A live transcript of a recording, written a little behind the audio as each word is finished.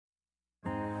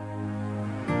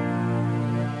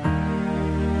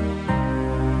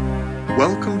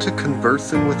Welcome to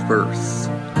Conversing with Verse,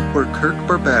 where Kirk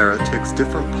Barbera takes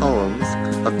different poems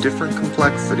of different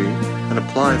complexity and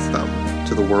applies them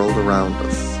to the world around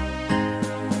us.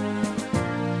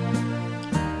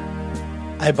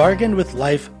 I bargained with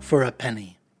life for a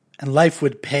penny, and life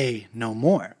would pay no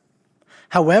more.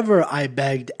 However, I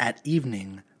begged at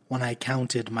evening when I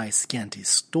counted my scanty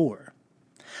store.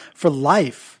 For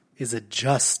life is a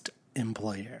just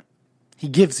employer. He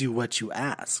gives you what you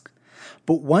ask.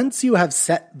 But once you have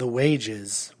set the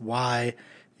wages, why,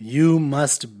 you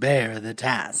must bear the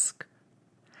task.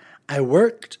 I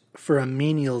worked for a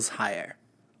menial's hire,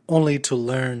 only to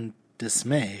learn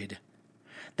dismayed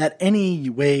that any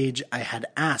wage I had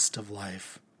asked of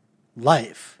life,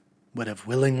 life would have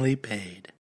willingly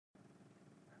paid.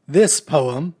 This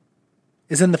poem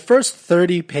is in the first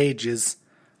 30 pages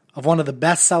of one of the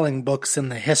best-selling books in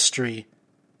the history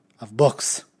of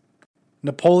books,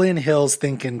 Napoleon Hill's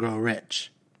Think and Grow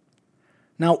Rich.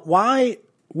 Now, why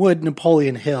would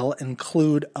Napoleon Hill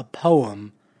include a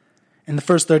poem in the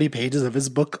first 30 pages of his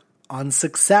book on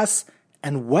success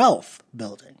and wealth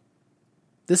building?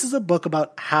 This is a book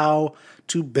about how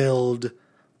to build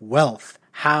wealth,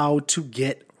 how to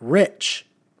get rich.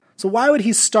 So why would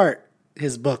he start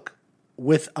his book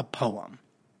with a poem?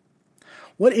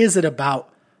 What is it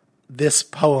about this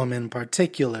poem in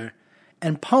particular,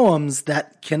 and poems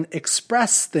that can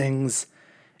express things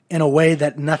in a way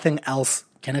that nothing else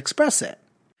can express it?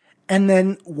 And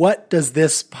then what does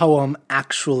this poem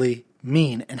actually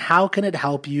mean, and how can it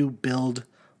help you build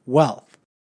wealth?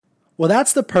 Well,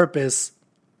 that's the purpose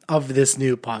of this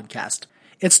new podcast.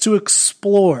 It's to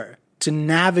explore, to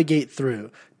navigate through,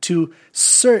 to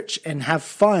search and have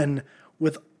fun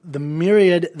with the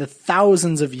myriad, the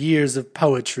thousands of years of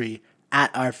poetry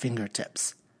at our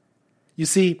fingertips. You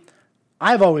see,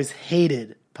 I've always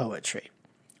hated poetry.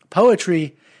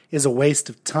 Poetry is a waste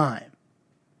of time.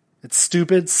 It's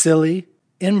stupid, silly,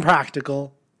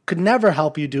 impractical, could never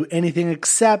help you do anything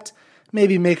except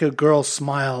maybe make a girl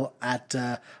smile at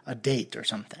a date or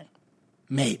something.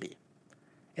 Maybe.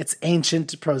 It's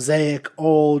ancient, prosaic,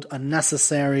 old,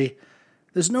 unnecessary.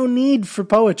 There's no need for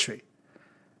poetry.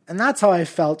 And that's how I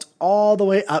felt all the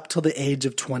way up till the age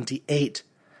of 28,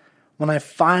 when I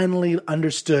finally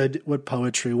understood what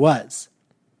poetry was.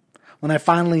 When I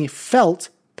finally felt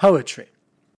poetry.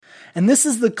 And this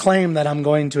is the claim that I'm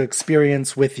going to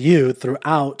experience with you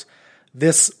throughout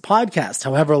this podcast,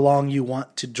 however long you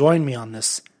want to join me on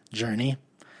this journey,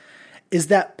 is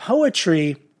that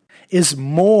poetry is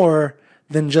more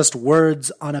than just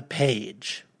words on a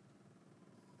page.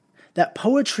 That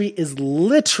poetry is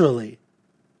literally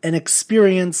an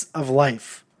experience of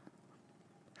life.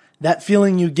 That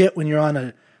feeling you get when you're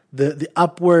on the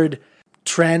upward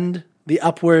trend, the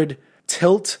upward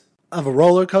tilt of a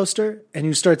roller coaster, and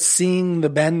you start seeing the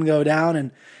bend go down,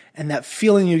 and that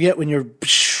feeling you get when you're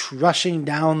rushing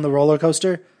down the roller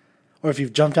coaster, or if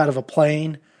you've jumped out of a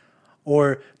plane,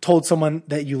 or told someone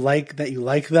that you like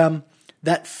them,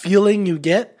 that feeling you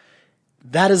get,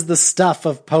 that is the stuff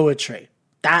of poetry.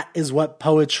 That is what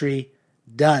poetry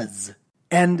does.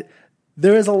 And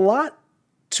there is a lot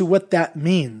to what that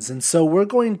means. And so we're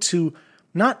going to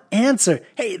not answer,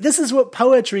 hey, this is what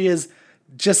poetry is,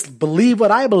 just believe what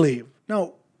I believe.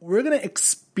 No, we're going to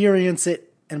experience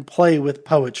it and play with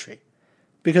poetry.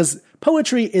 Because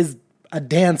poetry is a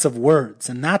dance of words,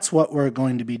 and that's what we're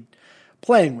going to be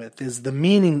playing with, is the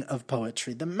meaning of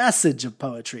poetry, the message of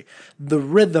poetry, the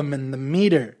rhythm and the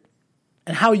meter,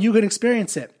 and how you can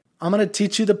experience it. I'm going to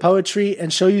teach you the poetry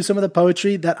and show you some of the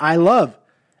poetry that I love.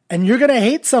 And you're going to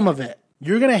hate some of it.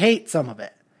 You're going to hate some of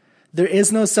it. There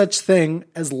is no such thing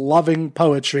as loving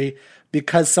poetry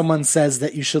because someone says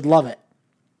that you should love it.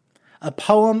 A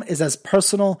poem is as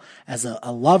personal as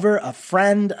a lover, a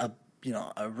friend, a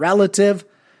relative.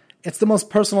 It's the most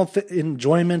personal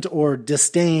enjoyment or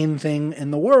disdain thing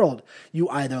in the world. You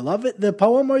either love it, the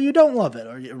poem, or you don't love it,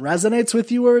 or it resonates with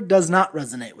you or it does not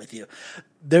resonate with you.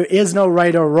 There is no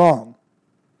right or wrong,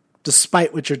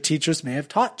 despite what your teachers may have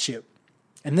taught you.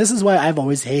 And this is why I've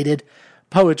always hated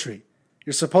poetry.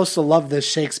 You're supposed to love this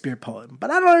Shakespeare poem, but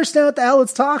I don't understand what the hell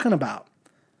it's talking about.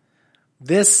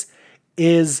 This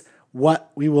is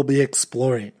what we will be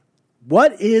exploring.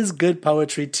 What is good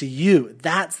poetry to you?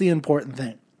 That's the important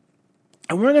thing.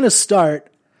 And we're going to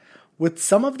start with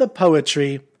some of the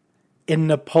poetry in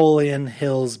Napoleon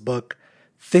Hill's book,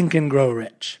 Think and Grow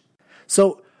Rich.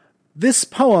 So this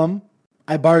poem,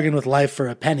 I Bargained with Life for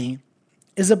a Penny,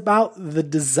 is about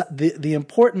the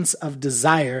importance of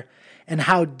desire and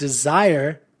how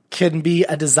desire can be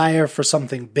a desire for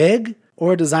something big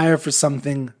or a desire for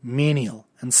something menial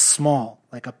and small,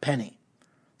 like a penny.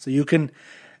 So you can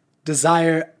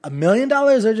desire $1 million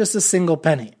or just a single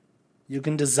penny. You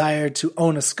can desire to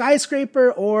own a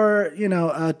skyscraper or,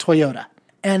 a Toyota.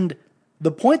 And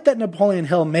the point that Napoleon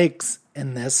Hill makes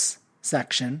in this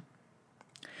section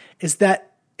is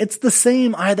that it's the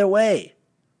same either way.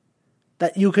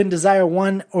 That you can desire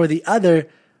one or the other,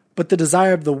 but the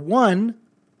desire of the one,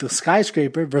 the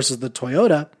skyscraper versus the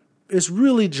Toyota, is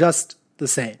really just the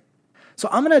same. So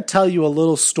I'm going to tell you a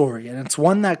little story, and it's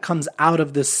one that comes out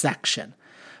of this section.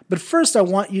 But first I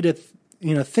want you to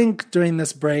think during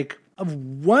this break of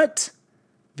what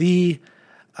the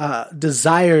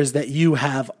desires that you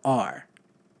have are.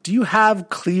 Do you have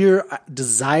clear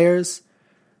desires?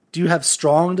 Do you have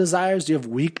strong desires? Do you have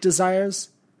weak desires?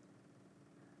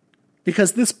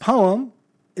 Because this poem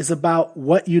is about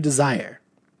what you desire.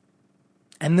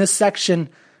 And this section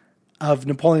of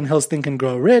Napoleon Hill's Think and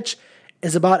Grow Rich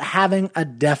is about having a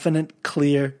definite,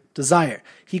 clear desire.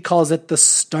 He calls it the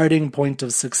starting point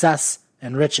of success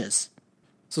and riches.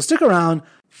 So stick around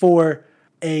for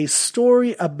a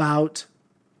story about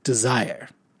desire.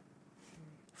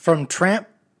 From tramp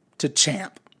to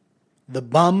champ, the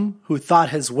bum who thought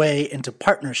his way into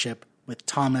partnership with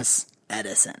Thomas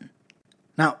Edison.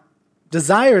 Now,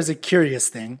 desire is a curious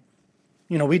thing.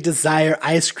 We desire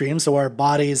ice cream, so our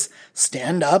bodies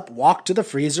stand up, walk to the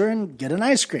freezer, and get an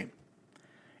ice cream.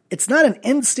 It's not an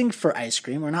instinct for ice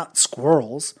cream. We're not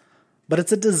squirrels, but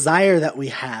it's a desire that we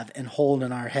have and hold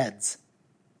in our heads.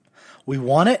 We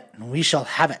want it, and we shall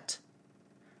have it.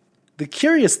 The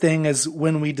curious thing is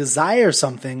when we desire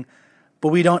something, but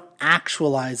we don't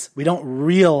actualize, we don't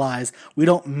realize, we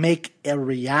don't make a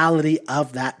reality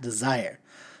of that desire.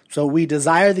 So we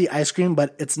desire the ice cream,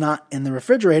 but it's not in the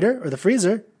refrigerator or the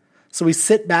freezer. So we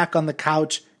sit back on the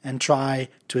couch and try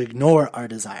to ignore our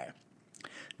desire.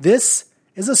 This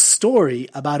is a story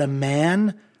about a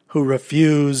man who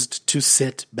refused to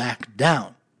sit back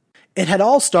down. It had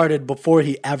all started before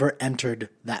he ever entered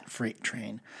that freight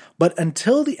train. But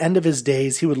until the end of his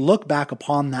days, he would look back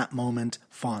upon that moment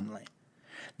fondly.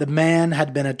 The man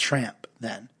had been a tramp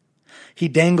then. He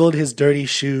dangled his dirty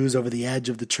shoes over the edge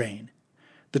of the train.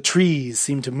 The trees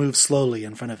seemed to move slowly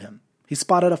in front of him. He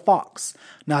spotted a fox,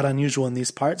 not unusual in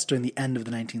these parts during the end of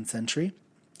the 19th century.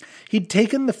 He'd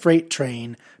taken the freight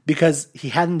train because he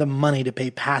hadn't the money to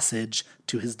pay passage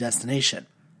to his destination.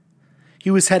 He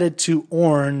was headed to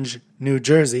Orange, New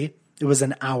Jersey. It was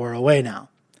an hour away now.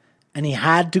 And he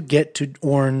had to get to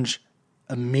Orange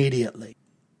immediately.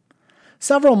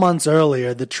 Several months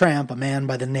earlier, the tramp, a man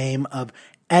by the name of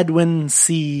Edwin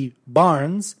C.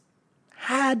 Barnes,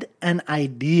 had an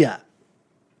idea.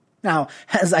 Now,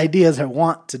 as ideas are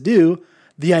wont to do,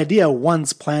 the idea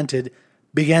once planted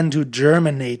began to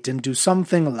germinate into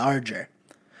something larger.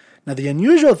 Now, the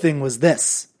unusual thing was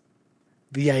this.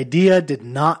 The idea did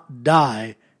not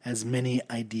die as many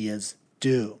ideas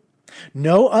do.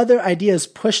 No other ideas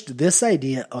pushed this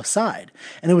idea aside,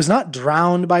 and it was not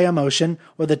drowned by emotion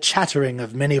or the chattering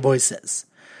of many voices.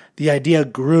 The idea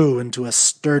grew into a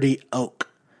sturdy oak.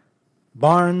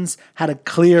 Barnes had a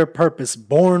clear purpose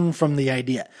born from the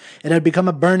idea. It had become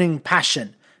a burning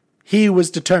passion. He was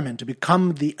determined to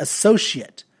become the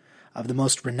associate of the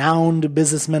most renowned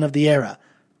businessman of the era,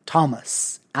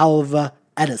 Thomas Alva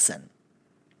Edison.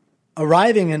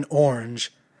 Arriving in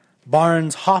Orange,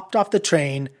 Barnes hopped off the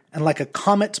train and like a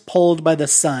comet pulled by the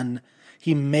sun,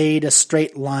 he made a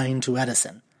straight line to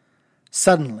Edison.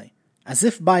 Suddenly, as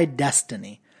if by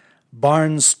destiny,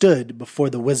 Barnes stood before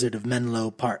the Wizard of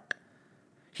Menlo Park.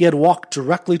 He had walked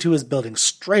directly to his building,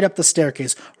 straight up the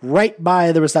staircase, right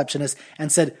by the receptionist,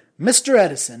 and said, "Mr.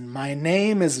 Edison, my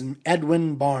name is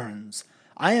Edwin Barnes.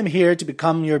 I am here to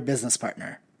become your business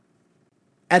partner."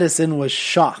 Edison was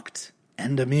shocked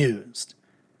and amused.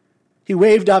 He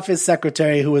waved off his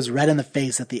secretary, who was red in the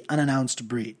face at the unannounced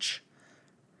breach.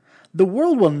 The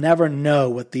world will never know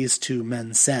what these two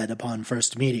men said upon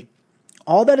first meeting.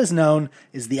 All that is known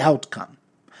is the outcome.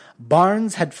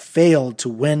 Barnes had failed to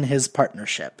win his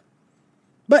partnership,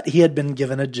 but he had been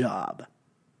given a job.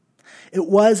 It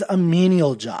was a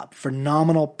menial job for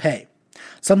nominal pay,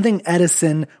 something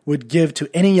Edison would give to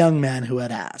any young man who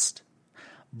had asked.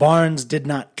 Barnes did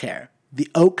not care. The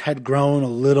oak had grown a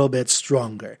little bit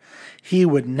stronger. He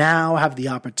would now have the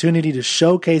opportunity to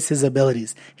showcase his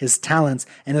abilities, his talents,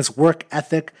 and his work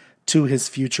ethic to his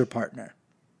future partner.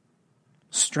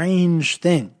 Strange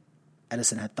thing,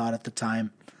 Edison had thought at the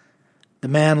time. The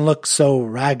man looked so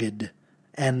ragged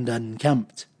and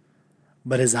unkempt,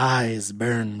 but his eyes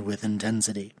burned with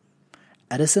intensity.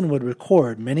 Edison would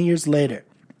record many years later,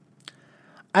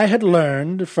 "I had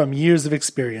learned from years of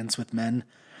experience with men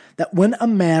that when a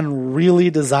man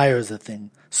really desires a thing,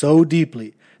 so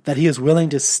deeply that he is willing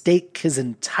to stake his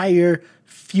entire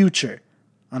future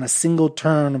on a single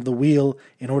turn of the wheel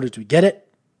in order to get it,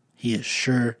 he is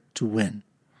sure to win.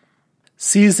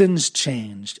 Seasons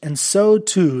changed, and so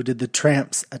too did the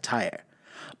tramp's attire.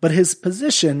 But his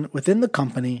position within the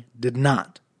company did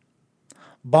not.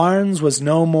 Barnes was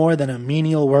no more than a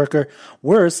menial worker.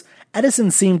 Worse, Edison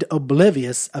seemed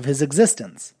oblivious of his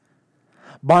existence.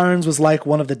 Barnes was like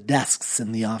one of the desks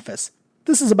in the office.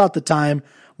 This is about the time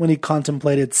when he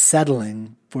contemplated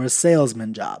settling for a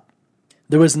salesman job.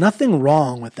 There was nothing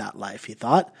wrong with that life, he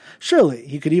thought. Surely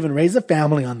he could even raise a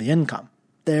family on the income.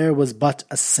 There was but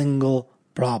a single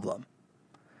problem.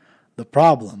 The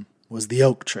problem was the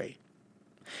oak tree.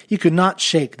 He could not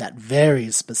shake that very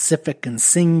specific and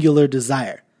singular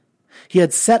desire. He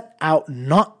had set out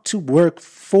not to work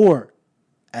for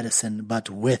Edison, but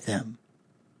with him.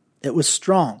 It was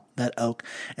strong, that oak,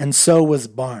 and so was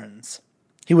Barnes.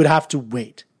 He would have to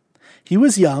wait. He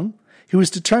was young. He was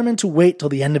determined to wait till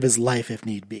the end of his life if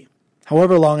need be.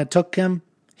 However long it took him,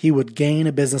 he would gain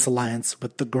a business alliance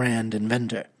with the grand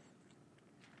inventor.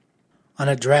 On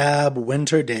a drab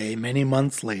winter day many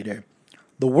months later,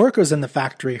 the workers in the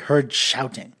factory heard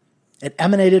shouting. It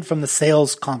emanated from the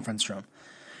sales conference room.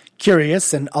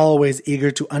 Curious and always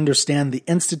eager to understand the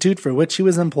institute for which he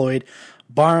was employed,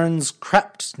 Barnes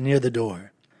crept near the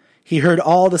door. He heard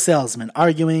all the salesmen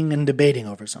arguing and debating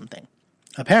over something.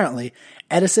 Apparently,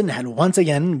 Edison had once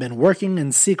again been working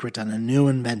in secret on a new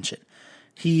invention.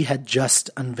 He had just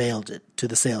unveiled it to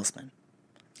the salesmen.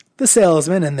 The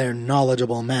salesmen, in their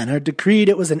knowledgeable manner, decreed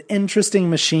it was an interesting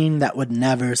machine that would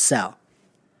never sell.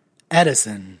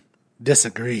 Edison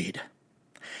disagreed.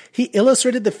 He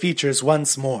illustrated the features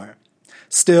once more.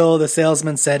 Still, the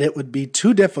salesman said it would be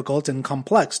too difficult and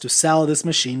complex to sell this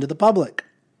machine to the public.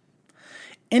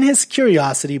 In his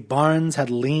curiosity, Barnes had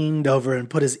leaned over and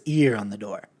put his ear on the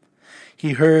door.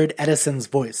 He heard Edison's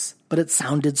voice, but it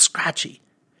sounded scratchy.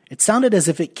 It sounded as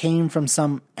if it came from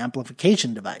some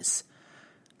amplification device.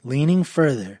 Leaning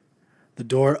further, the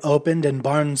door opened and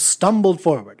Barnes stumbled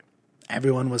forward.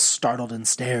 Everyone was startled and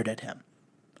stared at him.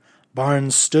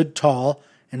 Barnes stood tall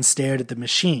and stared at the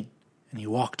machine, and he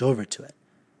walked over to it.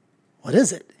 "What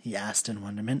is it?" he asked in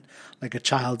wonderment, like a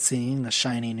child seeing a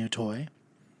shiny new toy.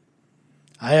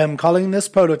 "I am calling this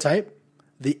prototype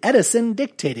the Edison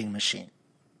dictating machine.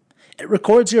 It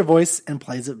records your voice and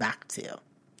plays it back to you."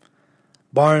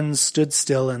 Barnes stood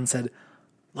still and said,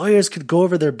 "Lawyers could go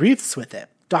over their briefs with it.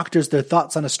 Doctors their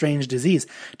thoughts on a strange disease.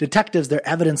 Detectives their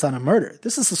evidence on a murder.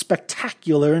 This is a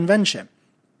spectacular invention."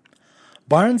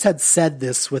 Barnes had said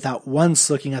this without once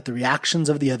looking at the reactions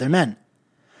of the other men.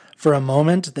 For a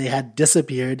moment they had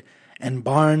disappeared, and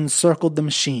Barnes circled the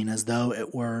machine as though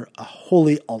it were a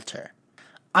holy altar.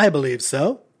 "I believe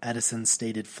so," Edison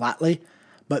stated flatly,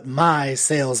 "but my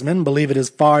salesmen believe it is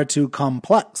far too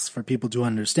complex for people to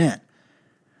understand.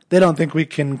 They don't think we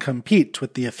can compete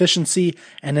with the efficiency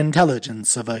and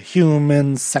intelligence of a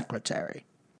human secretary."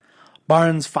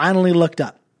 Barnes finally looked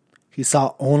up. He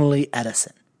saw only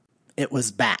Edison. It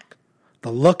was back,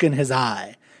 the look in his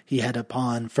eye he had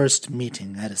upon first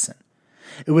meeting Edison.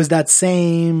 It was that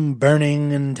same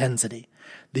burning intensity.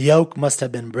 The oak must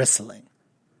have been bristling.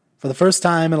 For the first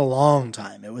time in a long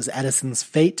time, it was Edison's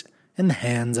fate in the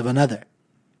hands of another.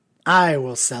 "I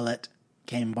will sell it,"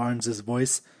 came Barnes's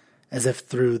voice, as if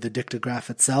through the dictograph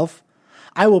itself.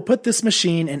 "I will put this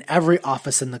machine in every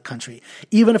office in the country,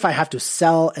 even if I have to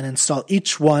sell and install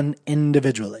each one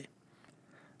individually."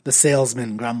 The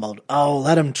salesman grumbled. "Oh,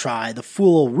 let him try. The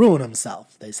fool will ruin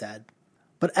himself," they said.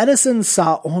 But Edison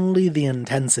saw only the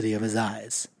intensity of his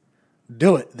eyes.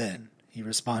 "Do it, then," he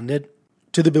responded,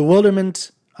 to the bewilderment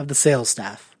of the sales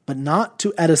staff, but not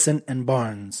to Edison and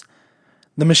Barnes.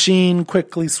 The machine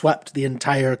quickly swept the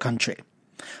entire country.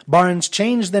 Barnes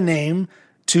changed the name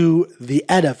to the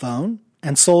Ediphone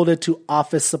and sold it to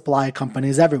office supply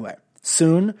companies everywhere.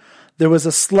 Soon, there was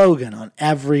a slogan on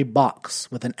every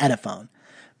box with an Ediphone,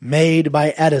 made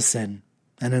by Edison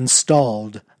and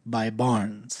installed by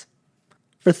Barnes.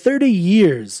 For 30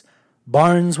 years,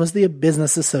 Barnes was the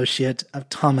business associate of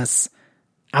Thomas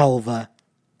Alva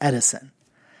Edison,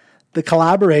 the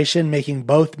collaboration making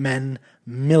both men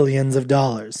millions of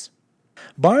dollars.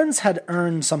 Barnes had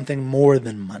earned something more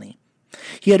than money.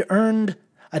 He had earned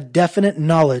a definite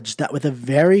knowledge that with a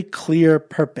very clear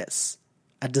purpose,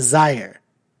 a desire,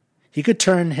 he could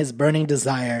turn his burning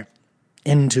desire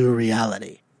into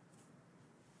reality.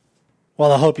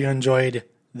 Well, I hope you enjoyed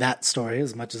that story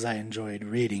as much as I enjoyed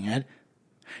reading it.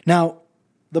 Now,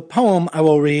 the poem I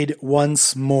will read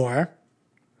once more.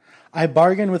 "I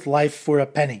bargained with life for a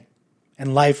penny,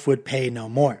 and life would pay no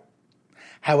more.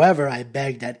 However, I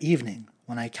begged at evening,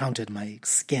 when I counted my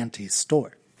scanty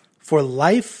store. For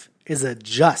life is a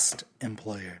just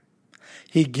employer.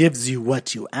 He gives you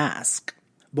what you ask.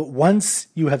 But once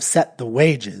you have set the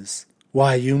wages,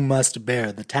 why, you must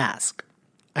bear the task.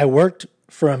 I worked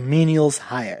for a menial's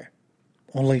hire,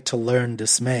 only to learn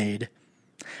dismayed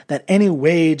that any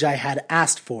wage I had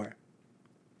asked for,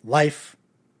 life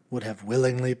would have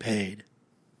willingly paid.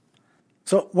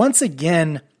 So once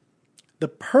again, the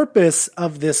purpose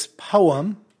of this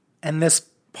poem and this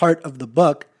part of the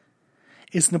book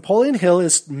is Napoleon Hill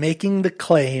is making the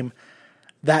claim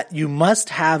that you must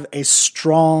have a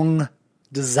strong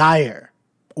desire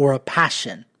or a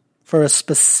passion for a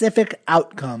specific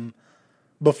outcome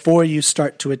before you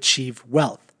start to achieve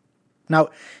wealth. Now,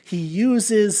 he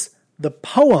uses the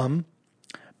poem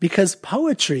because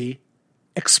poetry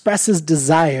expresses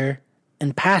desire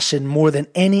and passion more than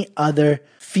any other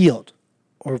field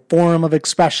or form of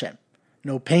expression.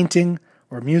 No painting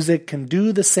or music can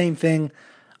do the same thing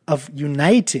of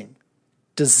uniting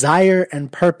desire and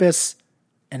purpose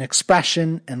and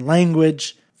expression and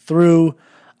language through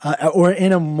or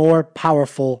in a more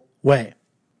powerful way.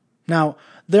 Now,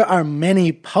 there are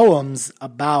many poems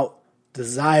about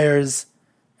desires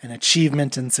and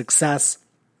achievement and success,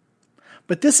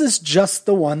 but this is just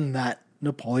the one that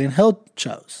Napoleon Hill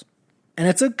chose. And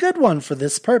it's a good one for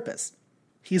this purpose.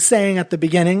 He's saying at the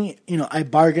beginning, I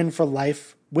bargained for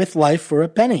life with life for a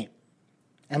penny,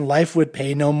 and life would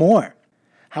pay no more.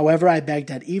 However, I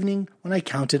begged at evening when I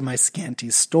counted my scanty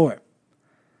store.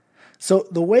 So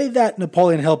the way that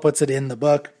Napoleon Hill puts it in the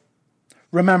book,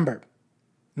 remember,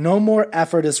 no more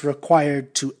effort is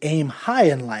required to aim high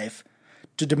in life,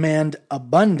 to demand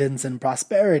abundance and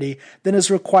prosperity, than is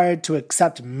required to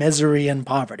accept misery and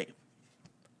poverty.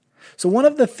 So one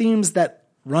of the themes that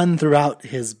run throughout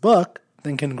his book,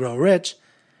 Think and Grow Rich,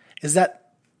 is that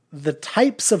the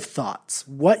types of thoughts,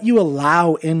 what you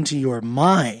allow into your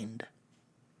mind,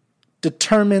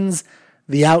 determines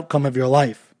the outcome of your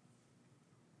life.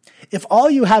 If all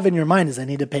you have in your mind is, I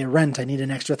need to pay rent, I need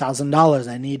an extra $1,000,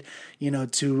 I need,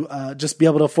 to just be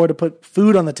able to afford to put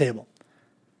food on the table.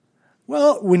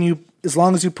 Well, as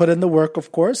long as you put in the work,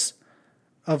 of course,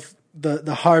 of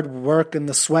the hard work and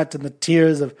the sweat and the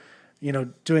tears of,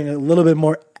 doing a little bit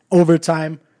more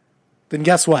overtime, then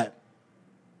guess what?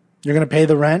 You're going to pay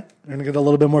the rent, you're going to get a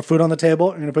little bit more food on the table,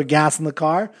 you're going to put gas in the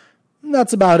car, and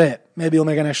that's about it. Maybe you'll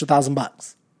make an extra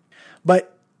 $1,000.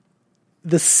 But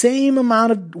the same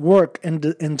amount of work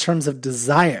in terms of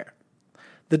desire,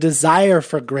 the desire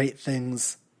for great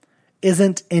things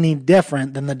isn't any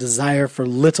different than the desire for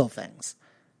little things.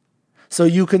 So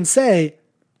you can say,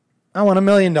 I want $1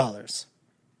 million.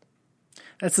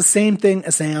 That's the same thing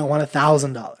as saying I want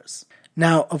 $1,000.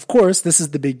 Now, of course, this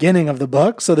is the beginning of the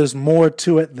book, so there's more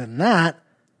to it than that.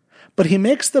 But he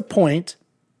makes the point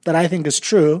that I think is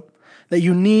true, that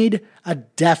you need a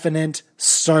definite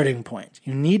starting point.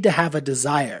 You need to have a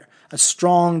desire, a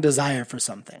strong desire for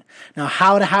something. Now,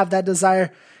 how to have that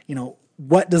desire,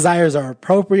 what desires are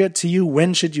appropriate to you,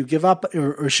 when should you give up,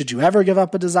 or should you ever give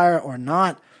up a desire or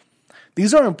not?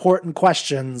 These are important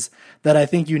questions that I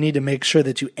think you need to make sure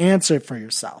that you answer for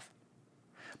yourself.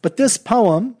 But this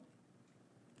poem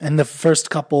and the first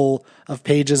couple of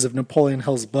pages of Napoleon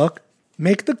Hill's book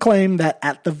make the claim that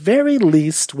at the very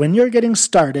least, when you're getting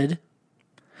started,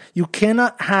 you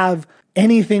cannot have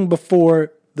anything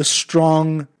before the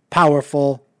strong,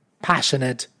 powerful,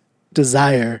 passionate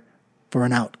desire for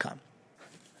an outcome.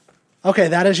 Okay,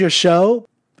 that is your show.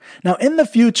 Now, in the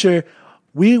future,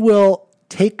 we will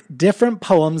take different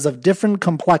poems of different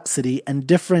complexity and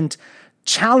different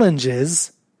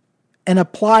challenges and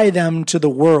apply them to the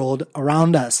world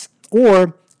around us,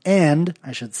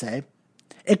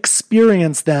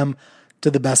 experience them to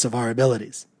the best of our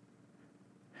abilities.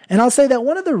 And I'll say that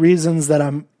one of the reasons that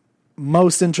I'm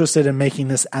most interested in making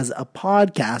this as a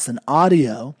podcast, an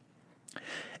audio,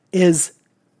 is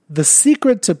the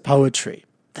secret to poetry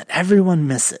that everyone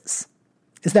misses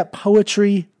is that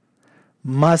poetry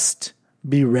must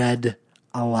be read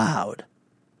aloud.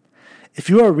 If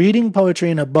you are reading poetry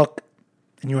in a book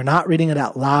and you are not reading it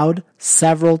out loud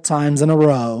several times in a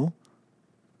row,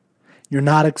 you're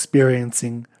not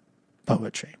experiencing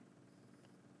poetry.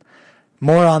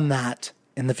 More on that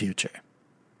in the future.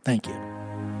 Thank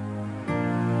you.